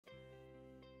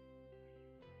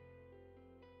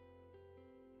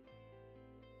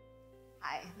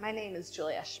Hi, my name is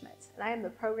Julia Schmidt, and I am the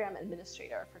Program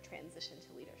Administrator for Transition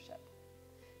to Leadership.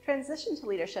 Transition to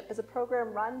Leadership is a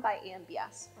program run by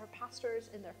AMBS for pastors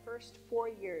in their first 4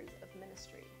 years of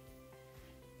ministry.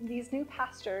 These new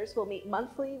pastors will meet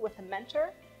monthly with a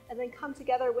mentor and then come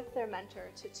together with their mentor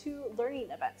to 2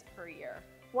 learning events per year,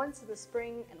 once in the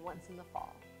spring and once in the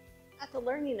fall. At the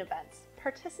learning events,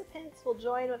 participants will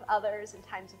join with others in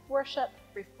times of worship,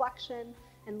 reflection,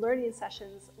 and learning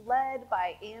sessions led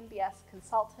by AMBS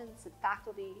consultants and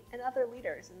faculty and other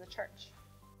leaders in the church.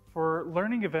 For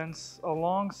learning events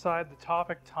alongside the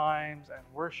topic times and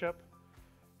worship,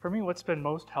 for me what's been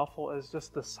most helpful is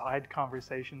just the side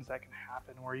conversations that can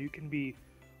happen where you can be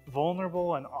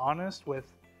vulnerable and honest with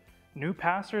new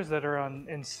pastors that are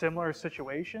in similar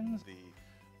situations. The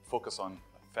focus on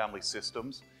family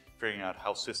systems, figuring out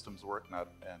how systems work,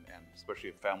 and especially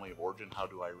a family of origin, how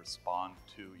do I respond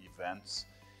to events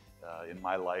in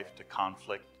my life, to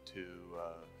conflict, to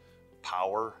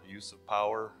power, use of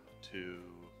power, to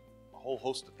a whole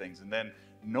host of things. And then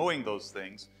knowing those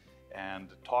things and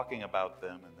talking about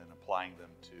them and then applying them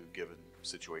to given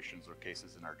situations or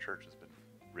cases in our church has been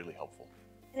really helpful.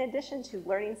 In addition to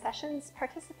learning sessions,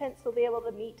 participants will be able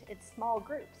to meet in small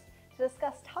groups to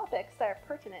discuss topics that are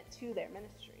pertinent to their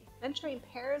ministry. Mentoring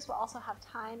pairs will also have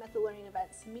time at the learning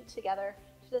events to meet together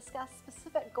to discuss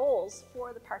specific goals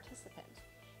for the participant.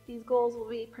 These goals will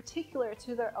be particular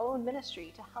to their own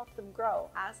ministry to help them grow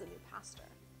as a new pastor.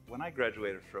 When I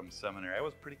graduated from seminary, I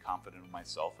was pretty confident in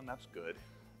myself, and that's good,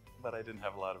 but I didn't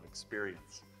have a lot of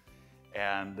experience.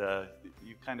 And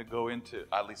you kind of go into,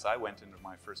 at least I went into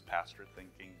my first pastorate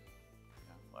thinking,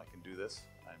 I can do this,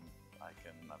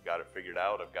 I've got it figured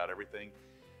out, I've got everything.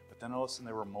 But then all of a sudden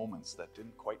there were moments that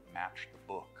didn't quite match the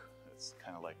book. It's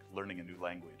kind of like learning a new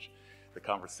language. The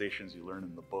conversations you learn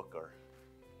in the book are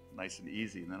nice and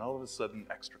easy, and then all of a sudden an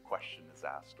extra question is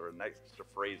asked or an extra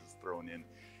phrase is thrown in,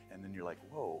 and then you're like,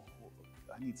 whoa,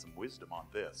 I need some wisdom on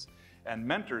this. And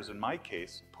mentors, in my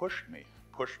case, pushed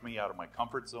me out of my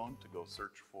comfort zone to go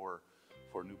search for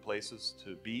new places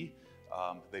to be.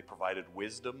 They provided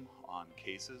wisdom on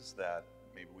cases that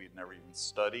maybe we had never even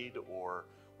studied or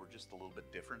were just a little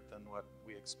bit different than what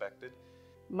we expected.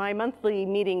 My monthly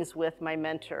meetings with my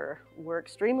mentor were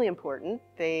extremely important.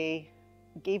 They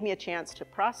gave me a chance to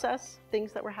process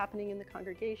things that were happening in the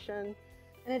congregation.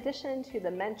 In addition to the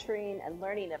mentoring and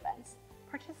learning events,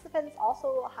 participants also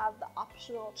will have the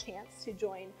optional chance to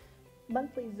join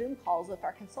monthly Zoom calls with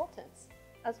our consultants,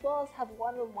 as well as have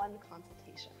one-on-one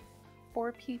consultation.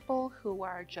 For people who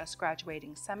are just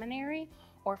graduating seminary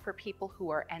or for people who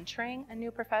are entering a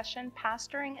new profession,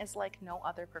 pastoring is like no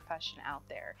other profession out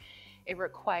there. It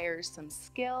requires some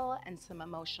skill and some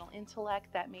emotional intellect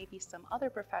that maybe some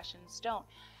other professions don't.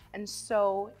 And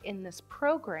so in this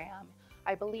program,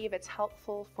 I believe it's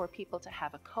helpful for people to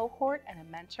have a cohort and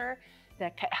a mentor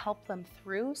that can help them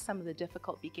through some of the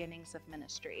difficult beginnings of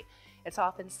ministry. It's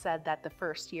often said that the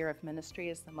first year of ministry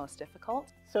is the most difficult.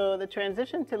 So the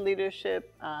Transition to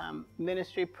Leadership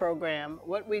ministry program,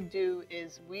 what we do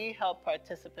is we help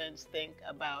participants think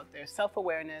about their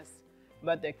self-awareness,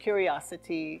 about their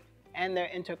curiosity, and their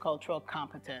intercultural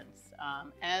competence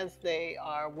as they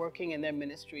are working in their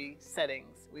ministry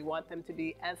settings. We want them to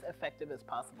be as effective as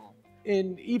possible.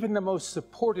 In even the most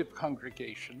supportive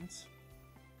congregations,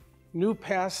 new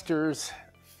pastors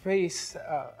face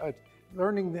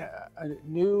learning a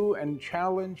new and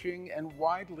challenging and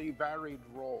widely varied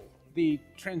role. The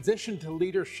Transition to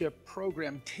Leadership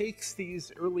program takes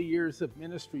these early years of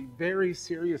ministry very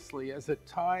seriously as a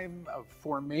time of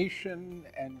formation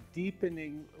and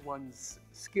deepening one's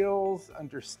skills,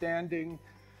 understanding,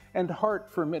 and heart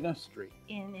for ministry.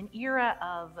 In an era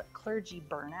of clergy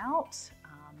burnout,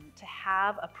 to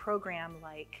have a program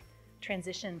like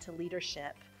Transition to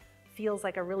Leadership feels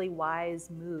like a really wise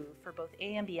move for both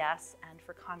AMBS and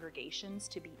for congregations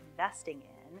to be investing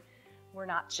in. We're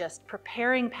not just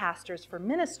preparing pastors for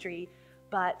ministry,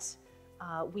 but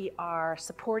we are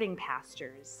supporting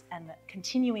pastors and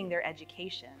continuing their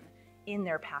education in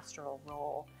their pastoral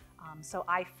role. So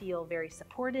I feel very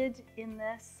supported in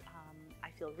this. I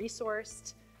feel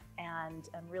resourced, and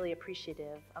I'm really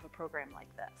appreciative of a program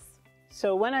like this.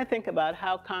 So when I think about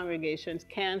how congregations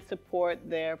can support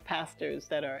their pastors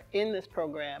that are in this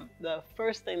program, the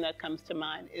first thing that comes to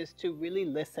mind is to really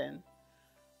listen.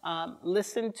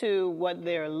 Listen to what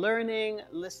they're learning,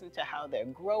 listen to how they're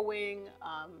growing,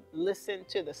 listen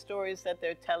to the stories that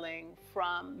they're telling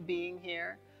from being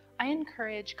here. I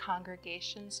encourage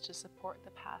congregations to support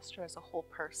the pastor as a whole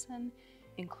person,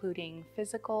 including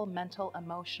physical, mental,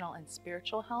 emotional, and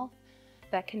spiritual health.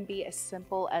 That can be as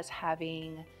simple as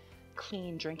having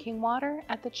clean drinking water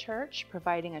at the church,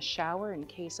 providing a shower in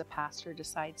case a pastor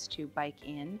decides to bike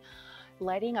in,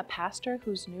 letting a pastor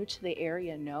who's new to the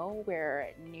area know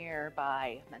where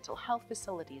nearby mental health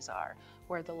facilities are,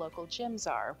 where the local gyms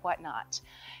are, whatnot,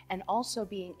 and also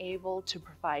being able to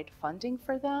provide funding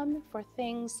for them for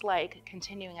things like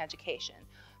continuing education,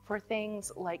 for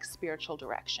things like spiritual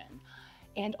direction,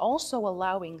 and also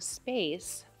allowing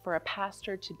space for a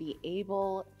pastor to be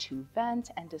able to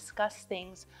vent and discuss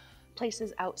things,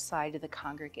 places outside of the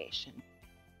congregation.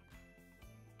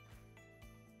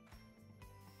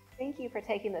 Thank you for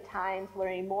taking the time to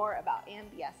learn more about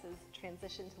AMBS's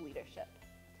Transition to Leadership.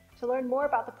 To learn more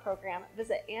about the program,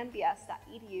 visit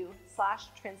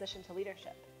ambs.edu/transition to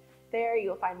leadership. There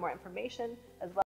you'll find more information as well